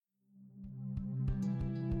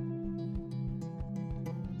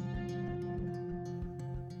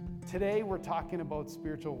Today we're talking about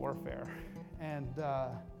spiritual warfare, and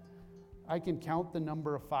I can count the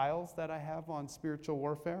number of files that I have on spiritual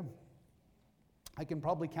warfare. I can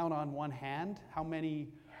probably count on one hand how many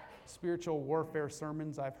spiritual warfare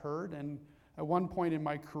sermons I've heard, and at one point in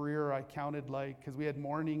my career I counted because we had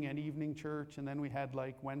morning and evening church, and then we had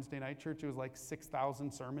Wednesday night church. It was 6,000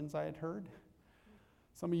 sermons I had heard.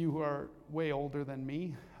 Some of you who are way older than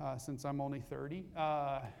me, since I'm only 30,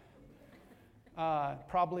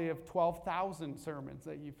 probably have 12,000 sermons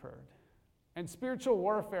that you've heard. And spiritual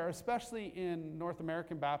warfare, especially in North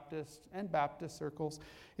American Baptist and Baptist circles,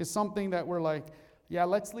 is something that we're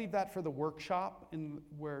let's leave that for the workshop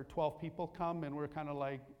where 12 people come and we're kind of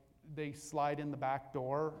they slide in the back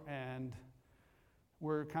door and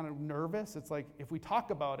we're kind of nervous. It's if we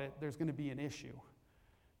talk about it, there's going to be an issue.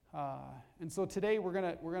 And so today we're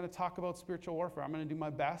gonna talk about spiritual warfare. I'm gonna do my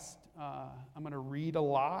best. I'm gonna read a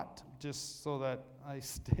lot just so that I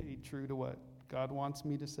stay true to what God wants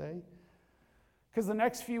me to say. Because the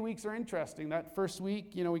next few weeks are interesting. That first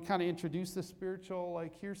week, we kind of introduced the spiritual,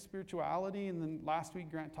 here's spirituality, and then last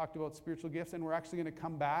week Grant talked about spiritual gifts, and we're actually going to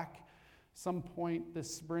come back some point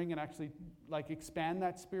this spring and actually expand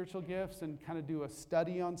that spiritual gifts and kind of do a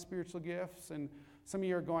study on spiritual gifts. And some of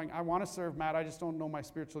you are going, I want to serve, Matt, I just don't know my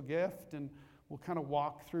spiritual gift. And we'll kind of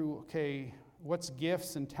walk through, okay, what's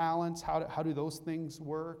gifts and talents? How do those things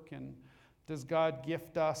work? And does God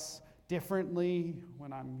gift us differently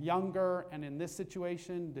when I'm younger? And in this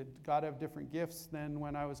situation, did God have different gifts than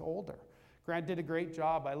when I was older? Grant did a great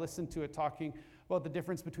job. I listened to it talking about the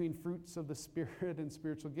difference between fruits of the Spirit and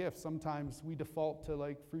spiritual gifts. Sometimes we default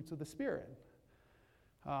to fruits of the Spirit.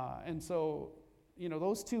 And so,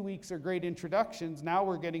 those 2 weeks are great introductions. Now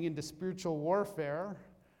we're getting into spiritual warfare.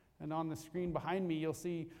 And on the screen behind me, you'll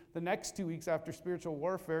see the next 2 weeks after spiritual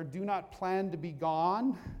warfare. Do not plan to be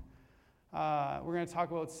gone. We're going to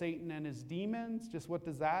talk about Satan and his demons. Just what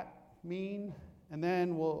does that mean? And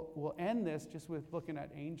then we'll end this just with looking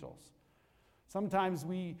at angels. Sometimes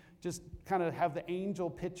we just kind of have the angel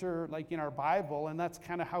picture in our Bible, and that's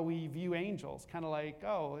kind of how we view angels. Kind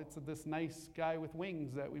of it's this nice guy with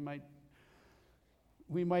wings that we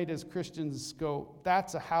might as Christians go,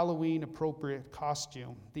 that's a Halloween appropriate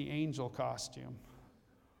costume, the angel costume.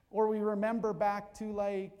 Or we remember back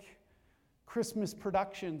to Christmas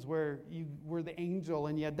productions where you were the angel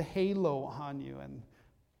and you had the halo on you, and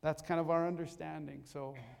that's kind of our understanding.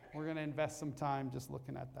 So we're going to invest some time just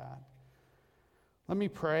looking at that. Let me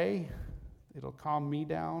pray. It'll calm me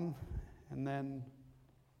down, and then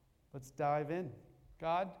let's dive in.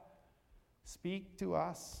 God, speak to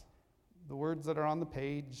us. The words that are on the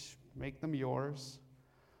page, make them yours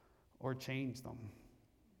or change them.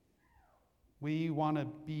 We want to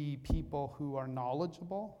be people who are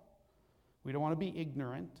knowledgeable. We don't want to be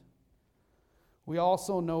ignorant. We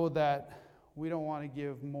also know that we don't want to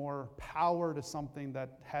give more power to something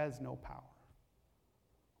that has no power.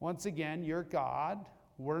 Once again, you're God.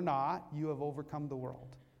 We're not. You have overcome the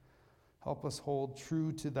world. Help us hold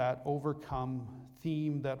true to that overcome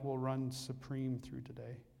theme that will run supreme through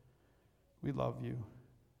today. We love you.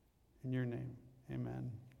 In your name, amen.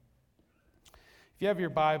 If you have your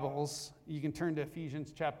Bibles, you can turn to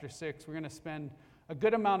Ephesians chapter 6. We're going to spend a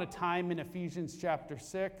good amount of time in Ephesians chapter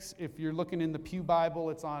 6. If you're looking in the Pew Bible,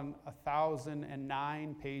 it's on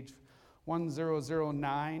 1009, page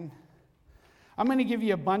 1009. I'm going to give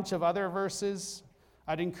you a bunch of other verses.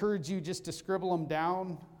 I'd encourage you just to scribble them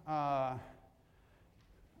down. I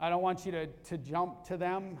don't want you to jump to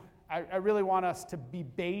them. I really want us to be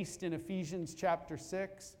based in Ephesians chapter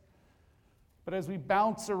 6. But as we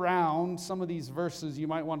bounce around, some of these verses you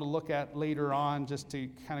might want to look at later on just to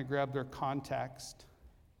kind of grab their context.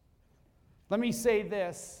 Let me say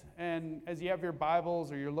this, and as you have your Bibles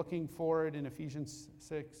or you're looking for it in Ephesians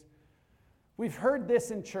 6, we've heard this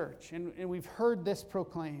in church, and we've heard this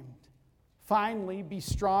proclaimed. Finally, be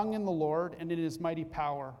strong in the Lord and in his mighty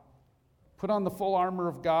power. Put on the full armor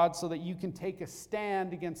of God so that you can take a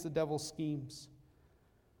stand against the devil's schemes.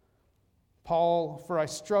 Paul, for I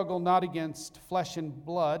struggle not against flesh and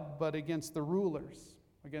blood, but against the rulers,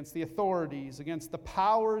 against the authorities, against the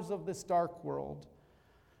powers of this dark world,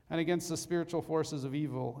 and against the spiritual forces of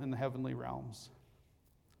evil in the heavenly realms.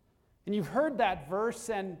 And you've heard that verse,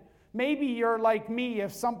 and maybe you're like me.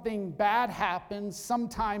 If something bad happens,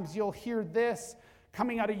 sometimes you'll hear this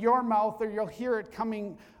coming out of your mouth, or you'll hear it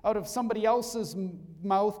coming out of somebody else's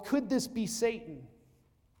mouth. Could this be Satan?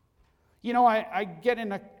 I get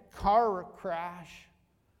in a car crash,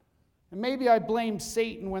 and maybe I blame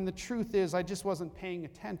Satan when the truth is I just wasn't paying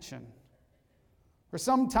attention. Or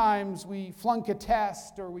sometimes we flunk a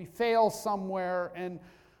test or we fail somewhere and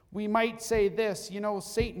we might say this,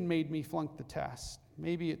 Satan made me flunk the test.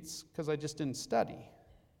 Maybe it's because I just didn't study.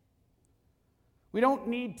 We don't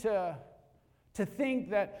need to think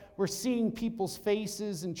that we're seeing people's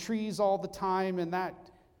faces and trees all the time in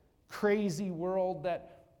that crazy world that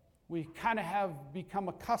we kind of have become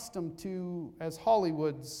accustomed to as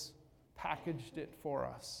Hollywood's packaged it for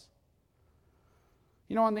us.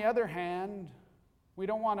 On the other hand, we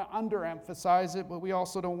don't want to underemphasize it, but we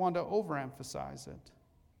also don't want to overemphasize it.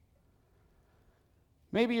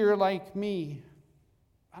 Maybe you're like me.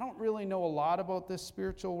 I don't really know a lot about this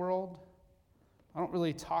spiritual world. I don't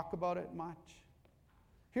really talk about it much.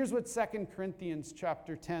 Here's what 2 Corinthians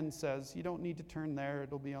chapter 10 says. You don't need to turn there.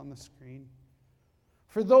 It'll be on the screen.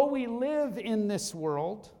 For though we live in this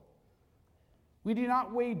world, we do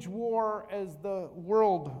not wage war as the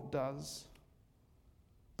world does.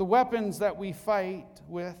 The weapons that we fight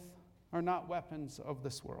with are not weapons of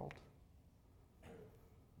this world.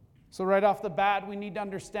 So right off the bat, we need to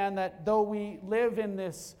understand that though we live in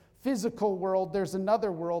this physical world, there's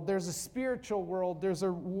another world, there's a spiritual world, there's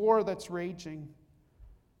a war that's raging.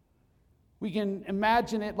 We can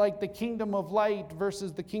imagine it like the kingdom of light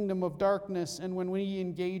versus the kingdom of darkness, and when we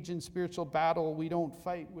engage in spiritual battle, we don't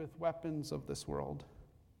fight with weapons of this world.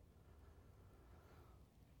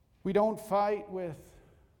 We don't fight with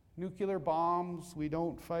nuclear bombs, we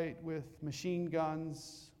don't fight with machine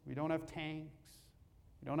guns, we don't have tanks,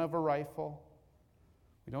 we don't have a rifle,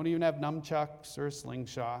 we don't even have nunchucks or a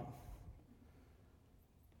slingshot.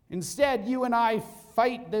 Instead, you and I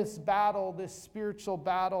fight this battle, this spiritual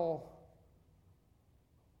battle,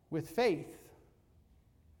 with faith,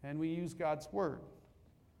 and we use God's word.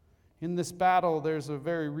 In this battle, there's a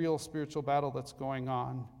very real spiritual battle that's going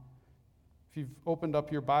on. If you've opened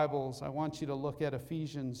up your Bibles, I want you to look at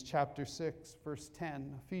Ephesians chapter 6, verse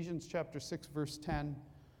 10. Ephesians chapter 6, verse 10.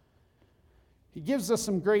 He gives us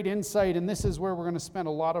some great insight, and this is where we're going to spend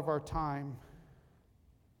a lot of our time.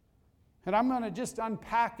 And I'm going to just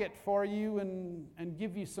unpack it for you and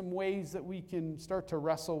give you some ways that we can start to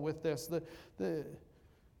wrestle with this.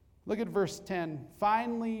 Look at verse 10.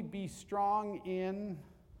 Finally, be strong in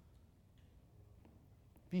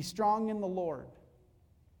the Lord.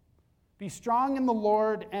 Be strong in the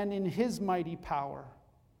Lord and in his mighty power.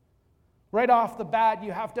 Right off the bat,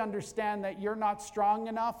 you have to understand that you're not strong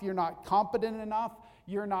enough, you're not competent enough,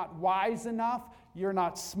 you're not wise enough, you're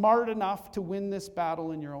not smart enough to win this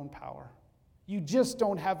battle in your own power. You just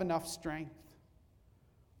don't have enough strength.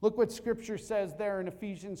 Look what Scripture says there in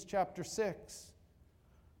Ephesians chapter 6.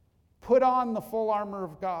 Put on the full armor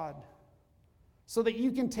of God so that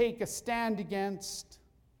you can take a stand against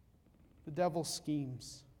the devil's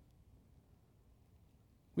schemes.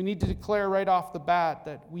 We need to declare right off the bat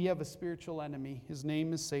that we have a spiritual enemy. His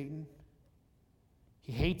name is Satan.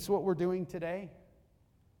 He hates what we're doing today.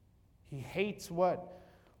 He hates whatever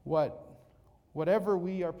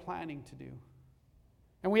we are planning to do.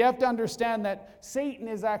 And we have to understand that Satan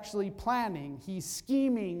is actually planning. He's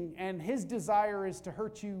scheming, and his desire is to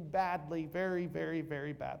hurt you badly, very, very,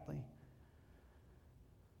 very badly.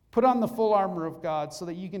 Put on the full armor of God so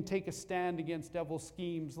that you can take a stand against devil's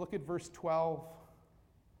schemes. Look at verse 12.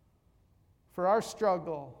 For our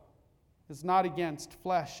struggle is not against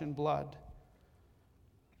flesh and blood.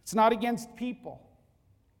 It's not against people.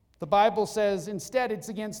 The Bible says instead it's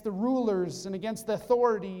against the rulers and against the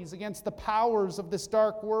authorities, against the powers of this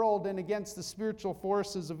dark world, and against the spiritual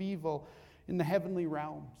forces of evil in the heavenly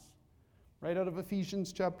realms. Right out of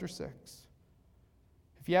Ephesians chapter 6.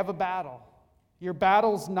 If you have a battle, your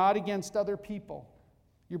battle's not against other people.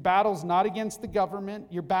 Your battle's not against the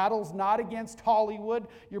government. Your battle's not against Hollywood.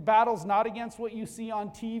 Your battle's not against what you see on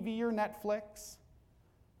TV or Netflix.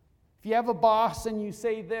 If you have a boss and you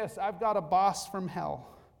say this, I've got a boss from hell.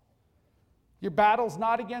 Your battle's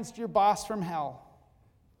not against your boss from hell.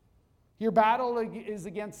 Your battle is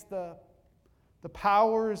against the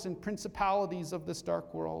powers and principalities of this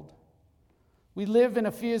dark world. We live in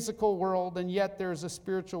a physical world, and yet there's a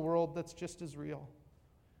spiritual world that's just as real.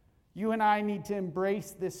 You and I need to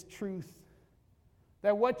embrace this truth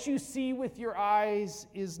that what you see with your eyes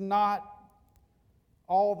is not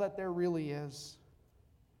all that there really is.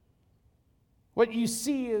 What you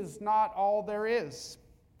see is not all there is.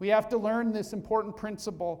 We have to learn this important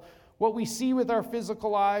principle. What we see with our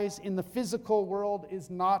physical eyes in the physical world is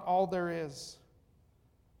not all there is.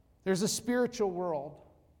 There's a spiritual world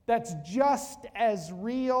that's just as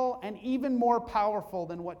real and even more powerful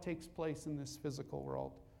than what takes place in this physical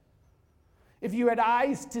world. If you had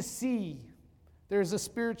eyes to see, there's a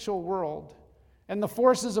spiritual world, and the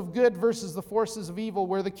forces of good versus the forces of evil,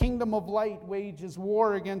 where the kingdom of light wages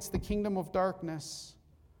war against the kingdom of darkness.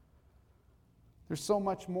 There's so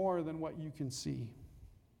much more than what you can see.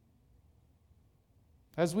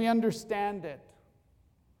 As we understand it,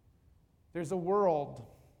 there's a world.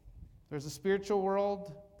 There's a spiritual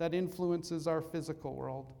world that influences our physical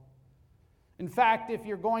world. In fact, if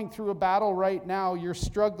you're going through a battle right now, you're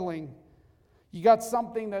struggling, you got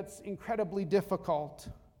something that's incredibly difficult,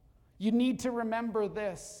 you need to remember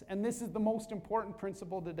this, and this is the most important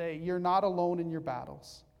principle today. You're not alone in your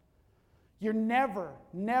battles. You're never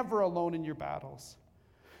alone in your battles.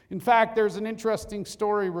 In fact, there's an interesting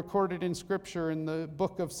story recorded in Scripture in the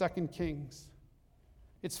book of 2 Kings.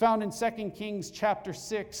 It's found in 2 Kings chapter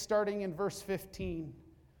 6, starting in verse 15.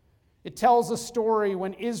 It tells a story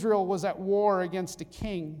when Israel was at war against a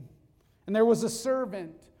king. And there was a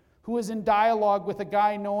servant who was in dialogue with a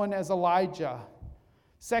guy known as Elijah.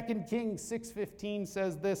 2 Kings 6:15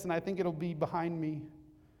 says this, and I think it'll be behind me.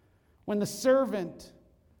 When the servant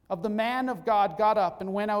of the man of God got up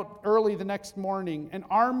and went out early the next morning, an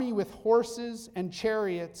army with horses and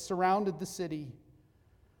chariots surrounded the city.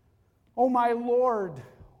 "Oh, my Lord,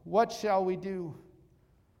 what shall we do?"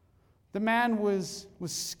 The man was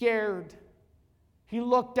scared. He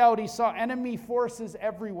looked out. He saw enemy forces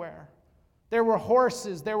everywhere. There were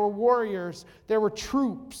horses, there were warriors, there were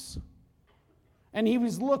troops. And he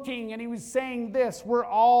was looking and he was saying this,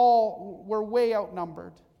 we're way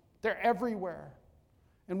outnumbered. They're everywhere.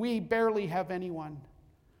 And we barely have anyone.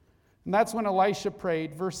 And that's when Elisha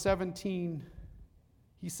prayed. Verse 17,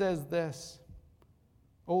 he says this,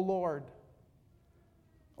 "O Lord,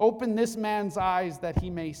 open this man's eyes that he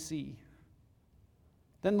may see."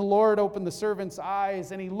 Then the Lord opened the servant's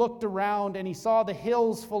eyes, and he looked around, and he saw the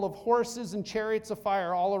hills full of horses and chariots of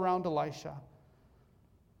fire all around Elisha.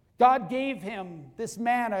 God gave him, this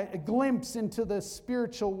man, a glimpse into the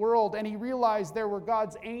spiritual world, and he realized there were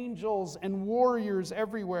God's angels and warriors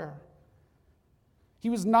everywhere.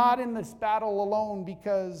 He was not in this battle alone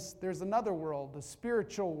because there's another world, a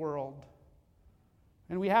spiritual world.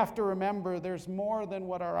 And we have to remember there's more than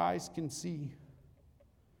what our eyes can see.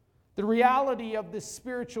 The reality of this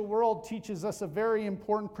spiritual world teaches us a very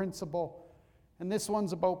important principle, and this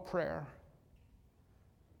one's about prayer.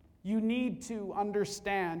 You need to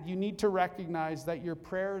understand, you need to recognize that your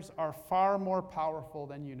prayers are far more powerful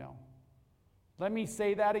than you know. Let me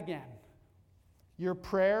say that again. Your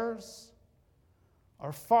prayers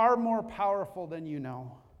are far more powerful than you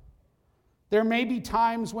know. There may be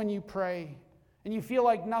times when you pray and you feel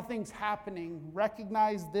like nothing's happening.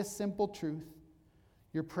 Recognize this simple truth.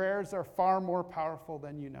 Your prayers are far more powerful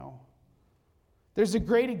than you know. There's a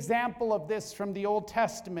great example of this from the Old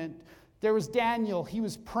Testament. There was Daniel. He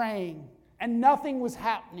was praying, and nothing was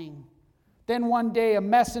happening. Then one day, a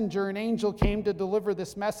messenger, an angel, came to deliver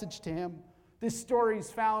this message to him. This story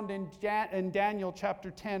is found in Daniel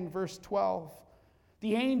chapter 10, verse 12.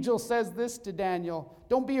 The angel says this to Daniel,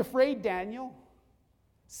 "Don't be afraid, Daniel.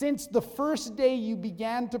 Since the first day you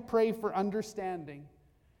began to pray for understanding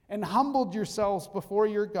and humbled yourselves before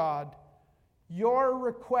your God, your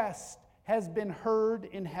request has been heard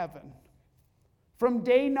in heaven." From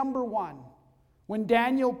day number one, when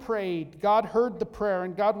Daniel prayed, God heard the prayer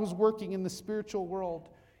and God was working in the spiritual world,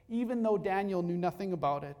 even though Daniel knew nothing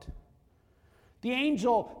about it. The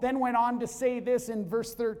angel then went on to say this in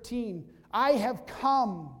verse 13, "I have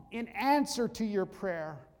come in answer to your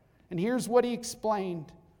prayer." And here's what he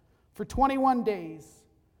explained. For 21 days,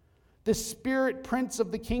 the spirit prince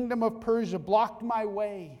of the kingdom of Persia blocked my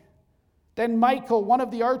way. Then Michael, one of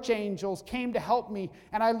the archangels, came to help me,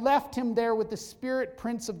 and I left him there with the spirit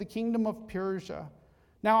prince of the kingdom of Persia.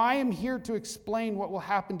 Now I am here to explain what will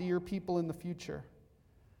happen to your people in the future.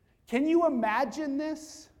 Can you imagine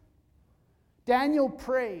this? Daniel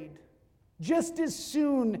prayed. Just as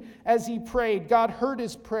soon as he prayed, God heard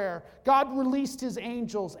his prayer. God released his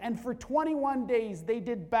angels, and for 21 days they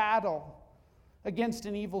did battle against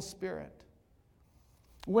an evil spirit.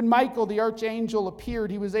 When Michael, the archangel,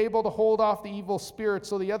 appeared, he was able to hold off the evil spirit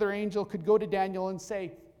so the other angel could go to Daniel and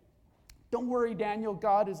say, "Don't worry, Daniel,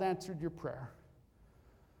 God has answered your prayer."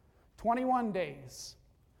 21 days.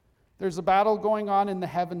 There's a battle going on in the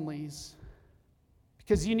heavenlies.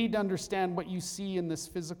 Because you need to understand what you see in this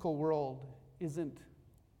physical world isn't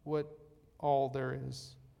what all there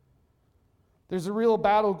is. There's a real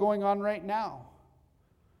battle going on right now.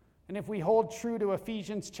 And if we hold true to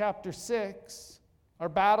Ephesians chapter 6, our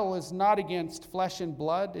battle is not against flesh and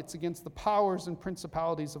blood, it's against the powers and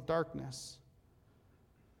principalities of darkness.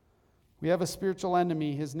 We have a spiritual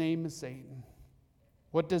enemy, his name is Satan.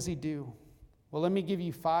 What does he do? Well, let me give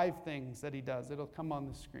you 5 things that he does. It'll come on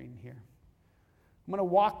the screen here. I'm going to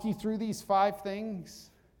walk you through these 5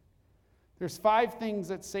 things. There's 5 things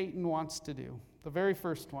that Satan wants to do. The very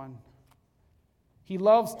first one, He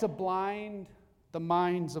loves to blind the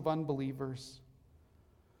minds of unbelievers.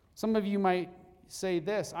 Some of you might say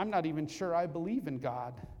this, I'm not even sure I believe in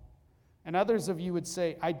God. And others of you would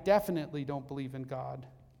say, I definitely don't believe in God.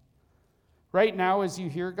 Right now, as you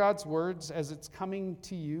hear God's words, as it's coming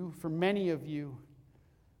to you, for many of you,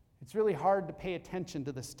 it's really hard to pay attention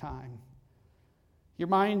to this time. Your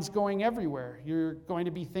mind's going everywhere. You're going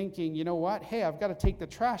to be thinking, you know what? Hey, I've got to take the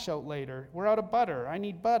trash out later. We're out of butter. I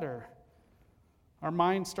need butter. Our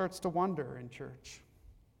mind starts to wander in church.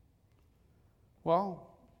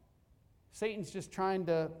 Well, Satan's just trying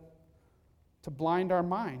to blind our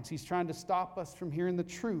minds. He's trying to stop us from hearing the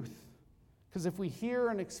truth. Because if we hear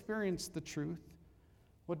and experience the truth,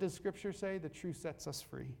 what does Scripture say? The truth sets us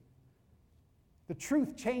free. The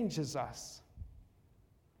truth changes us.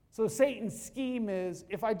 So Satan's scheme is,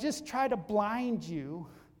 if I just try to blind you,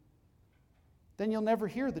 then you'll never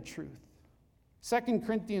hear the truth. 2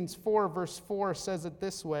 Corinthians 4, verse 4 says it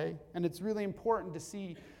this way, and it's really important to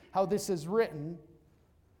see how this is written.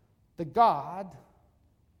 The God,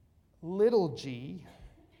 little g,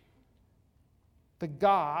 the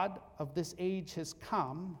God of this age has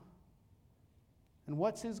come, and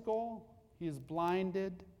what's his goal? He has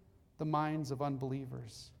blinded the minds of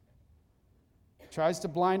unbelievers. He tries to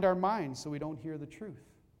blind our minds so we don't hear the truth.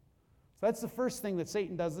 So that's the first thing that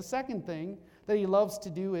Satan does. The second thing that he loves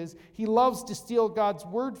to do is he loves to steal God's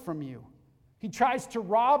word from you. He tries to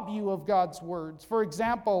rob you of God's words. For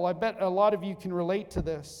example, I bet a lot of you can relate to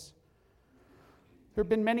this. There have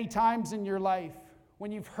been many times in your life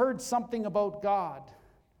when you've heard something about God,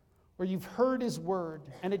 or you've heard his word,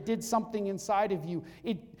 and it did something inside of you.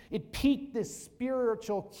 It piqued this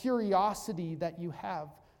spiritual curiosity that you have.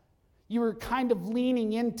 You were kind of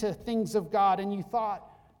leaning into things of God, and you thought,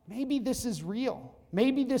 maybe this is real.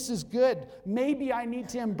 Maybe this is good. Maybe I need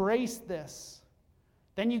to embrace this.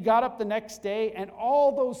 Then you got up the next day, and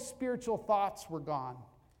all those spiritual thoughts were gone.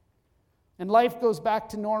 And life goes back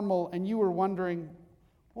to normal, and you were wondering,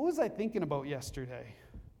 what was I thinking about yesterday?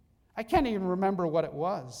 I can't even remember what it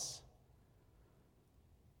was.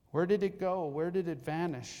 Where did it go? Where did it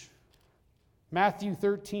vanish? Matthew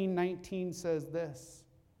 13:19 says this.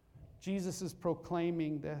 Jesus is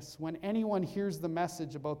proclaiming this. When anyone hears the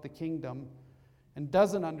message about the kingdom and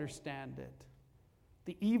doesn't understand it,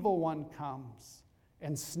 the evil one comes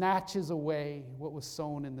and snatches away what was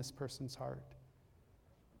sown in this person's heart.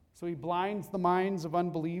 So he blinds the minds of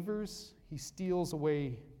unbelievers. He steals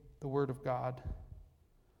away the word of God.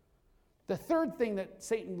 The third thing that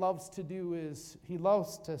Satan loves to do is he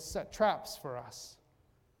loves to set traps for us.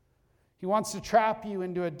 He wants to trap you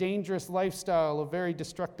into a dangerous lifestyle of very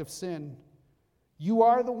destructive sin. You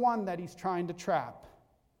are the one that he's trying to trap.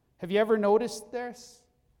 Have you ever noticed this?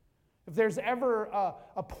 If there's ever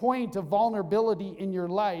a point of vulnerability in your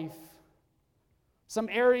life, some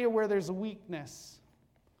area where there's a weakness,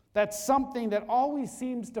 that's something that always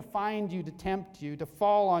seems to find you, to tempt you, to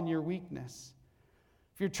fall on your weakness.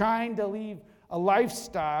 If you're trying to leave a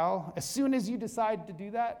lifestyle, as soon as you decide to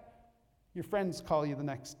do that, your friends call you the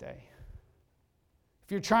next day.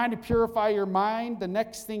 If you're trying to purify your mind, the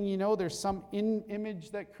next thing you know, there's some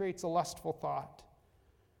image that creates a lustful thought.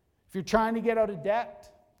 If you're trying to get out of debt,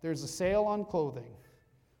 there's a sale on clothing.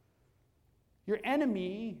 Your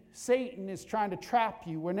enemy, Satan, is trying to trap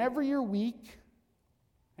you whenever you're weak.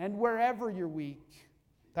 And wherever you're weak,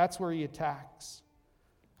 that's where he attacks.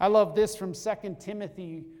 I love this from 2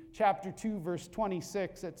 Timothy chapter 2, verse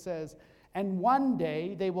 26. It says, and one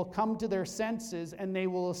day they will come to their senses and they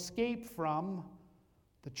will escape from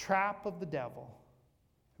the trap of the devil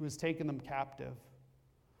who has taken them captive.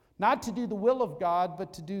 Not to do the will of God,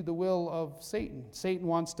 but to do the will of Satan. Satan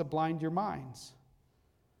wants to blind your minds.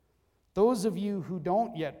 Those of you who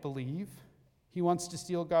don't yet believe, he wants to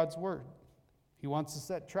steal God's word. He wants to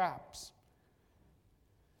set traps.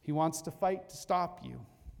 He wants to fight to stop you.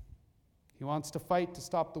 He wants to fight to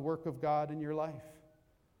stop the work of God in your life.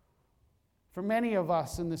 For many of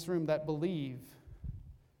us in this room that believe,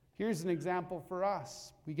 here's an example for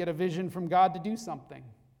us. We get a vision from God to do something.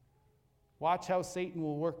 Watch how Satan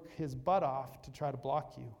will work his butt off to try to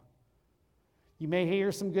block you. You may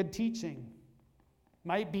hear some good teaching.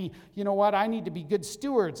 Might be, you know what, I need to be good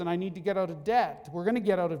stewards and I need to get out of debt. We're going to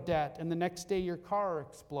get out of debt, and the next day your car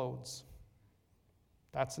explodes.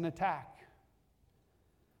 That's an attack.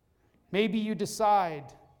 Maybe you decide,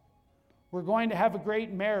 we're going to have a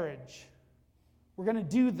great marriage. We're going to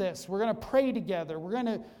do this. We're going to pray together. We're going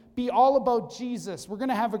to be all about Jesus. We're going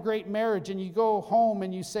to have a great marriage. And you go home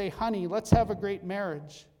and you say, honey, let's have a great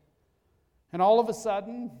marriage. And all of a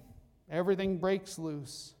sudden, everything breaks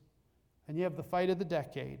loose. And you have the fight of the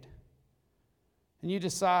decade. And you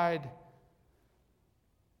decide,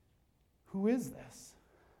 Who is this?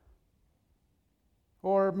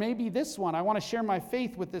 Or maybe this one, I want to share my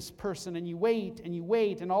faith with this person, and you wait,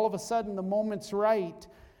 and all of a sudden the moment's right,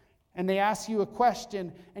 and they ask you a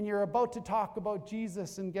question, and you're about to talk about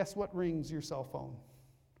Jesus, and guess what rings? Your cell phone.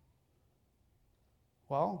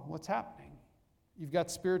 Well, what's happening? You've got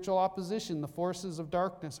spiritual opposition. The forces of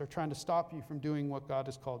darkness are trying to stop you from doing what God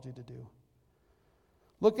has called you to do.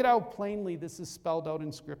 Look at how plainly this is spelled out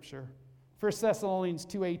in Scripture. 1 Thessalonians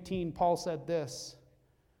 2:18, Paul said this,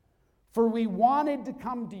 "For we wanted to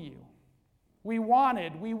come to you." We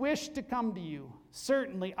wished to come to you.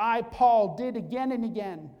 Certainly, I, Paul, did again and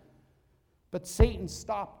again. But Satan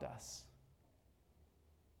stopped us.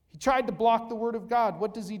 He tried to block the word of God.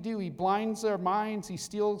 What does he do? He blinds our minds. He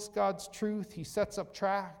steals God's truth. He sets up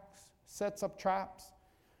traps.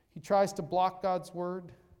 He tries to block God's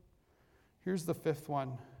word. Here's the fifth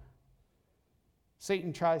one.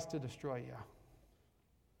 Satan tries to destroy you.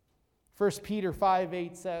 1 Peter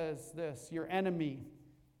 5:8 says this, "Your enemy,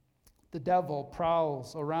 the devil,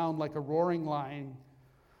 prowls around like a roaring lion,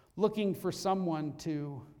 looking for someone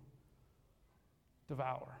to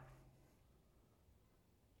devour."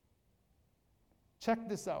 Check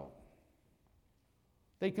this out.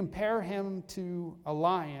 They compare him to a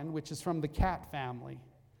lion, which is from the cat family.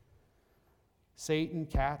 Satan,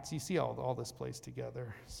 cats, you see all this plays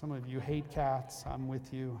together. Some of you hate cats, I'm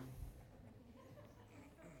with you.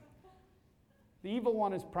 The evil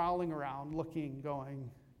one is prowling around, looking, going,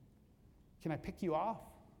 "Can I pick you off?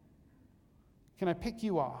 Can I pick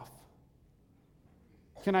you off?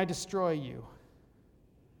 Can I destroy you?"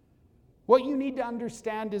 What you need to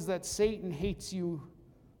understand is that Satan hates you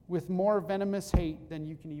with more venomous hate than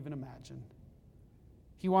you can even imagine.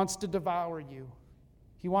 He wants to devour you.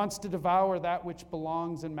 He wants to devour that which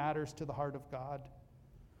belongs and matters to the heart of God.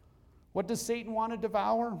 What does Satan want to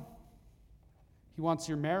devour? He wants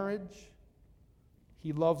your marriage.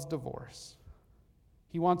 He loves divorce.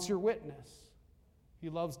 He wants your witness. He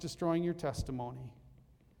loves destroying your testimony.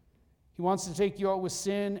 He wants to take you out with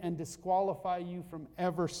sin and disqualify you from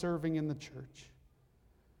ever serving in the church.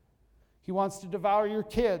 He wants to devour your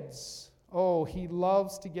kids. Oh, he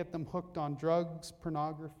loves to get them hooked on drugs,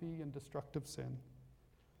 pornography, and destructive sin.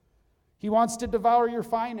 He wants to devour your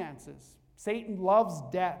finances. Satan loves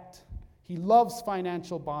debt. He loves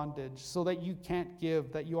financial bondage so that you can't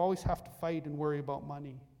give, that you always have to fight and worry about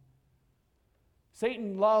money.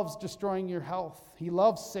 Satan loves destroying your health. He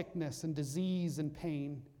loves sickness and disease and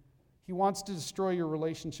pain. He wants to destroy your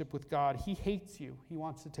relationship with God. He hates you. He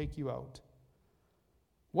wants to take you out.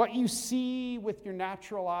 What you see with your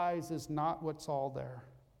natural eyes is not what's all there.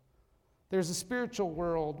 There's a spiritual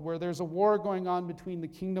world where there's a war going on between the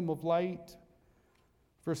kingdom of light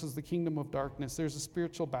versus the kingdom of darkness. There's a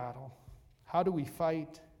spiritual battle. How do we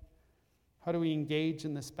fight? How do we engage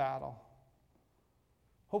in this battle?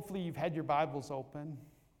 Hopefully you've had your Bibles open.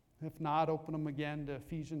 If not, open them again to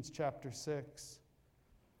Ephesians chapter 6.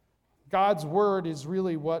 God's word is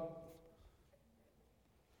really what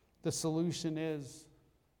the solution is.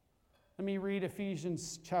 Let me read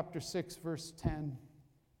Ephesians chapter 6, verse 10.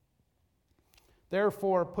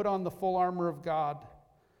 "Therefore, put on the full armor of God,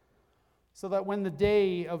 so that when the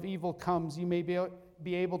day of evil comes, you may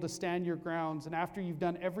be able to stand your grounds. And after you've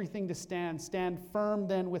done everything to stand, stand firm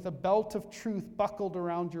then with a belt of truth buckled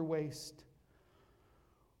around your waist,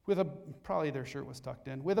 probably their shirt was tucked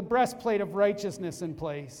in, with a breastplate of righteousness in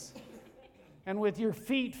place, and with your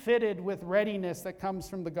feet fitted with readiness that comes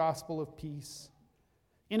from the gospel of peace.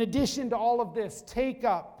 In addition to all of this, take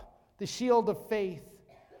up the shield of faith,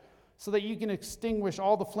 so that you can extinguish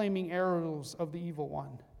all the flaming arrows of the evil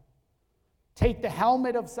one. Take the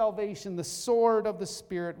helmet of salvation, the sword of the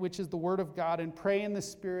Spirit, which is the word of God, and pray in the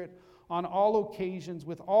Spirit on all occasions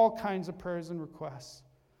with all kinds of prayers and requests.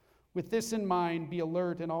 With this in mind, be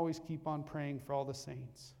alert and always keep on praying for all the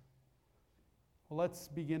saints." Well, let's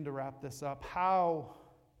begin to wrap this up. How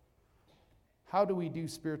do we do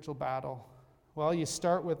spiritual battle? Well, you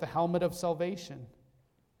start with the helmet of salvation.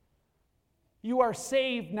 You are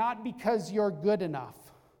saved not because you're good enough.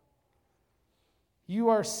 You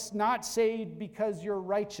are not saved because you're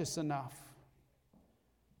righteous enough.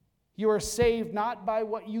 You are saved not by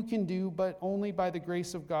what you can do, but only by the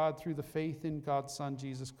grace of God through the faith in God's Son,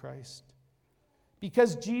 Jesus Christ.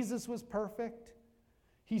 Because Jesus was perfect,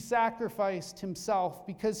 he sacrificed himself.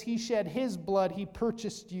 Because he shed his blood, he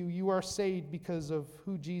purchased you. You are saved because of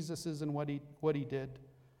who Jesus is and what he did.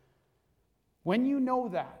 When you know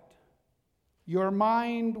that, your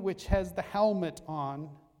mind, which has the helmet on,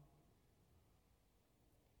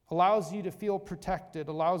 allows you to feel protected,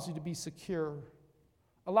 allows you to be secure,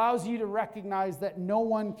 allows you to recognize that no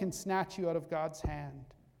one can snatch you out of God's hand.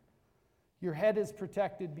 Your head is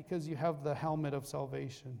protected because you have the helmet of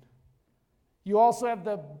salvation. You also have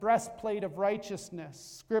the breastplate of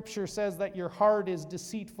righteousness. Scripture says that your heart is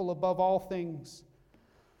deceitful above all things.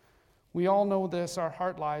 We all know this. Our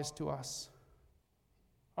heart lies to us.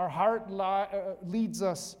 Our heart leads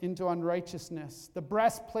us into unrighteousness. The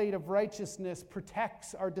breastplate of righteousness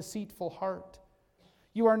protects our deceitful heart.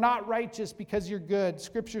 You are not righteous because you're good.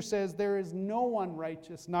 Scripture says there is no one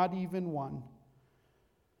righteous, not even one.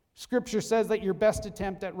 Scripture says that your best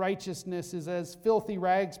attempt at righteousness is as filthy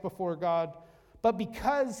rags before God. But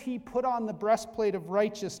because he put on the breastplate of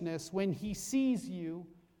righteousness, when he sees you,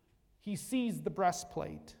 he sees the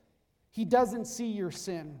breastplate. He doesn't see your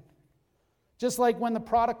sin. Just like when the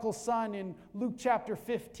prodigal son in Luke chapter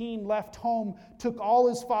 15 left home, took all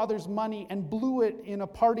his father's money and blew it in a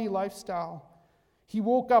party lifestyle. He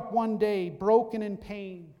woke up one day broken in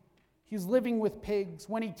pain. He's living with pigs.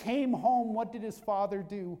 When he came home, what did his father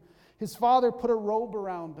do? His father put a robe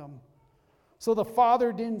around him. So the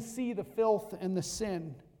father didn't see the filth and the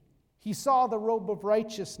sin. He saw the robe of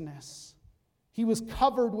righteousness. He was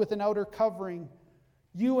covered with an outer covering.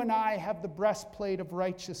 You and I have the breastplate of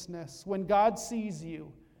righteousness. When God sees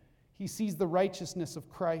you, he sees the righteousness of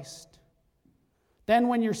Christ. Then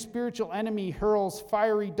when your spiritual enemy hurls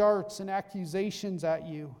fiery darts and accusations at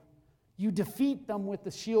you, you defeat them with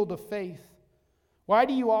the shield of faith. Why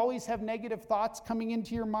do you always have negative thoughts coming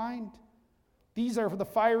into your mind? These are the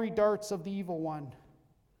fiery darts of the evil one.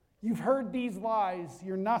 You've heard these lies.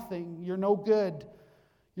 You're nothing. You're no good.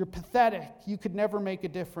 You're pathetic. You could never make a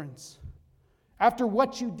difference. After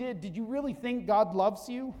what you did you really think God loves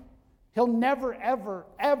you? He'll never, ever,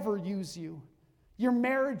 ever use you. Your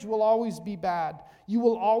marriage will always be bad. You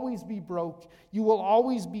will always be broke. You will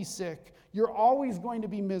always be sick. You're always going to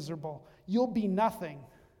be miserable. You'll be nothing.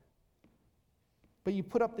 But you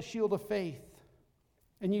put up the shield of faith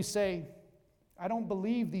and you say, I don't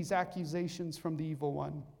believe these accusations from the evil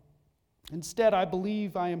one. Instead, I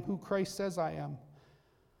believe I am who Christ says I am.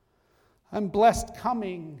 I'm blessed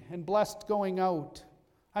coming and blessed going out.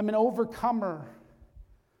 I'm an overcomer.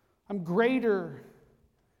 I'm greater.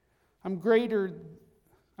 I'm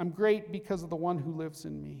great because of the one who lives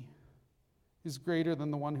in me is greater than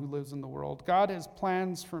the one who lives in the world. God has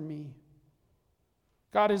plans for me.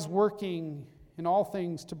 God is working in all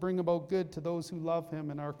things to bring about good to those who love him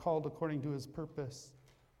and are called according to his purpose.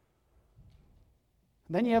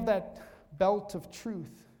 And then you have that belt of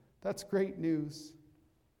truth. That's great news.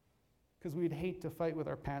 Because we'd hate to fight with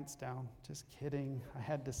our pants down. Just kidding. I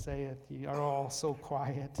had to say it. You are all so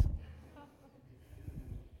quiet.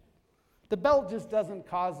 The belt just doesn't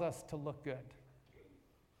cause us to look good.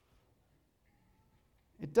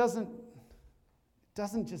 It doesn't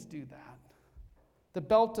just do that. The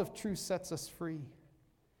belt of truth sets us free.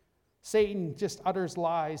 Satan just utters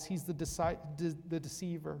lies. He's the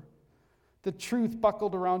deceiver. The truth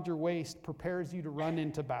buckled around your waist prepares you to run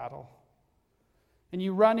into battle. And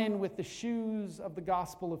you run in with the shoes of the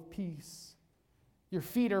gospel of peace. Your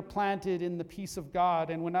feet are planted in the peace of God.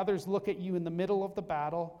 And when others look at you in the middle of the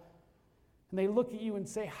battle, and they look at you and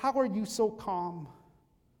say, how are you so calm?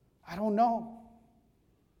 I don't know.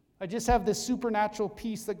 I just have this supernatural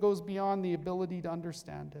peace that goes beyond the ability to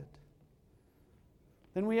understand it.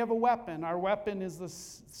 Then we have a weapon. Our weapon is the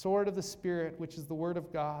sword of the Spirit, which is the Word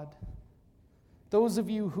of God. Those of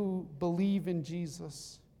you who believe in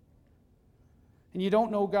Jesus, and you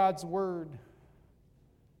don't know God's word,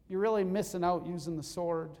 you're really missing out using the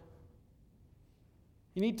sword.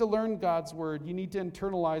 You need to learn God's word. You need to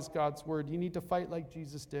internalize God's word. You need to fight like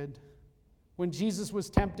Jesus did. When Jesus was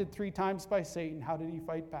tempted 3 times by Satan, how did he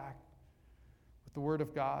fight back? With the word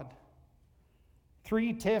of God.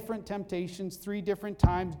 3 different temptations, 3 different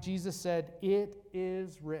times, Jesus said, "It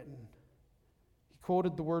is written." He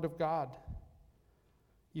quoted the word of God.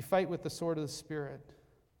 You fight with the sword of the Spirit.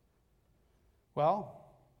 Well,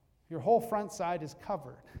 your whole front side is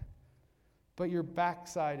covered, but your back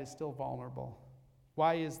side is still vulnerable.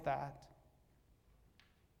 Why is that?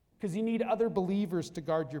 Because you need other believers to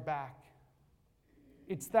guard your back.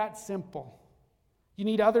 It's that simple. You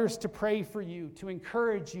need others to pray for you, to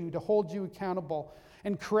encourage you, to hold you accountable,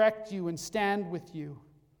 and correct you and stand with you.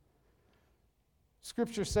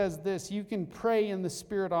 Scripture says this: you can pray in the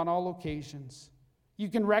Spirit on all occasions. You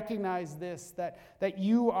can recognize this, that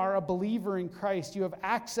you are a believer in Christ. You have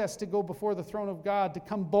access to go before the throne of God, to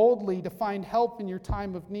come boldly, to find help in your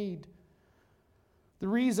time of need. The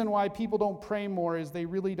reason why people don't pray more is they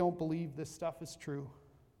really don't believe this stuff is true.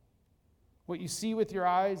 What you see with your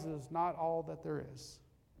eyes is not all that there is.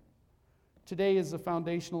 Today is a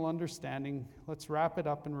foundational understanding. Let's wrap it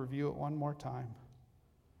up and review it one more time.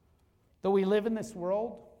 Though we live in this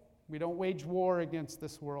world, We don't wage war against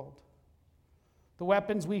this world. The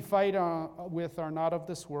weapons we fight with are not of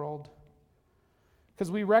this world. Because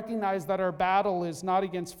we recognize that our battle is not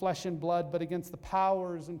against flesh and blood, but against the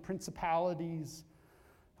powers and principalities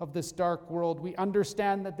of this dark world. We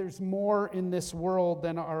understand that there's more in this world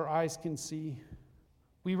than our eyes can see.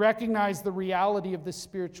 We recognize the reality of this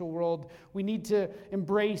spiritual world. We need to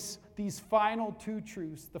embrace these final two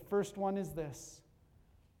truths. The first one is this: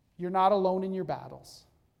 you're not alone in your battles.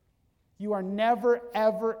 You are never,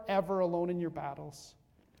 ever, ever alone in your battles.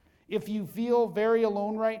 If you feel very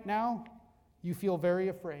alone right now, you feel very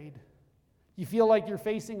afraid. You feel like you're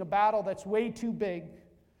facing a battle that's way too big.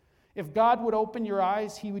 If God would open your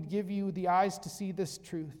eyes, He would give you the eyes to see this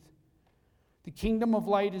truth. The kingdom of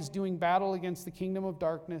light is doing battle against the kingdom of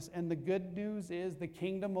darkness, and the good news is the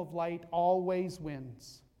kingdom of light always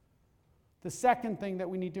wins. The second thing that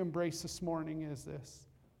we need to embrace this morning is this: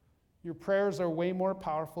 your prayers are way more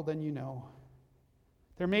powerful than you know.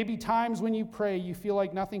 There may be times when you pray, you feel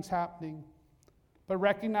like nothing's happening. But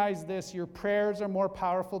recognize this: your prayers are more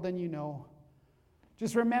powerful than you know.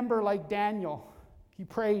 Just remember, like Daniel, he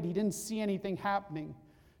prayed, he didn't see anything happening.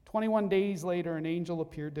 21 days later, an angel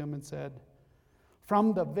appeared to him and said,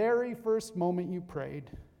 "From the very first moment you prayed,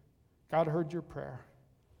 God heard your prayer."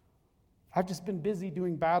 I've just been busy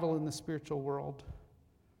doing battle in the spiritual world.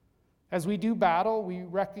 As we do battle, we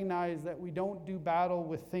recognize that we don't do battle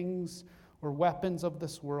with things or weapons of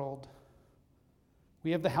this world.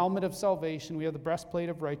 We have the helmet of salvation. We have the breastplate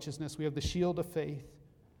of righteousness. We have the shield of faith.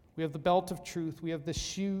 We have the belt of truth. We have the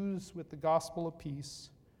shoes with the gospel of peace.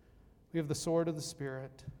 We have the sword of the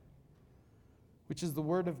Spirit, which is the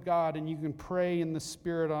word of God, and you can pray in the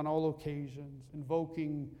Spirit on all occasions,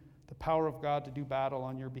 invoking the power of God to do battle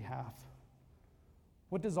on your behalf.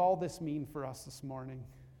 What does all this mean for us this morning?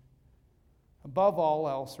 Above all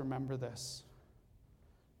else, remember this.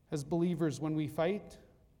 As believers, when we fight,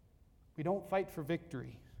 we don't fight for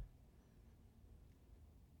victory.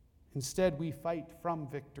 Instead, we fight from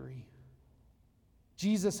victory.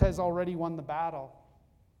 Jesus has already won the battle.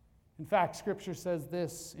 In fact, Scripture says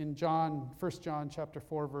this in 1 John chapter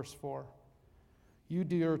 4, verse 4. You,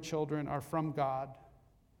 dear children, are from God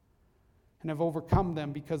and have overcome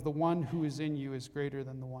them, because the one who is in you is greater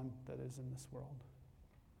than the one that is in this world.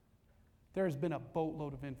 There has been a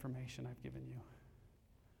boatload of information I've given you.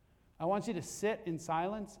 I want you to sit in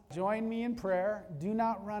silence. Join me in prayer. Do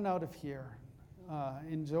not run out of here.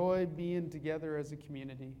 Enjoy being together as a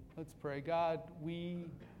community. Let's pray. God, we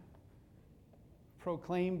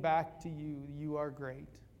proclaim back to you, you are great.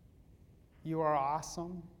 You are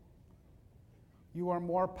awesome. You are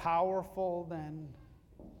more powerful than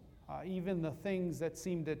even the things that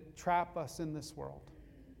seem to trap us in this world.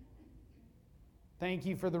 Thank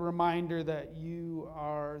you for the reminder that you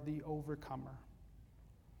are the overcomer.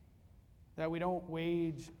 That we don't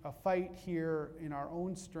wage a fight here in our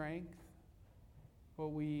own strength, but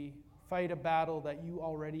we fight a battle that you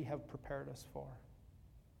already have prepared us for.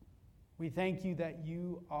 We thank you that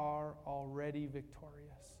you are already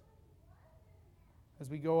victorious. As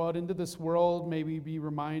we go out into this world, may we be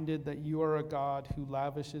reminded that you are a God who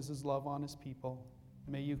lavishes his love on his people.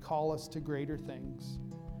 May you call us to greater things.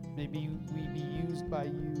 May we be used by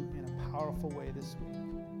you in a powerful way this week.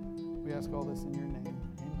 We ask all this in your name.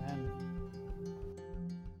 Amen.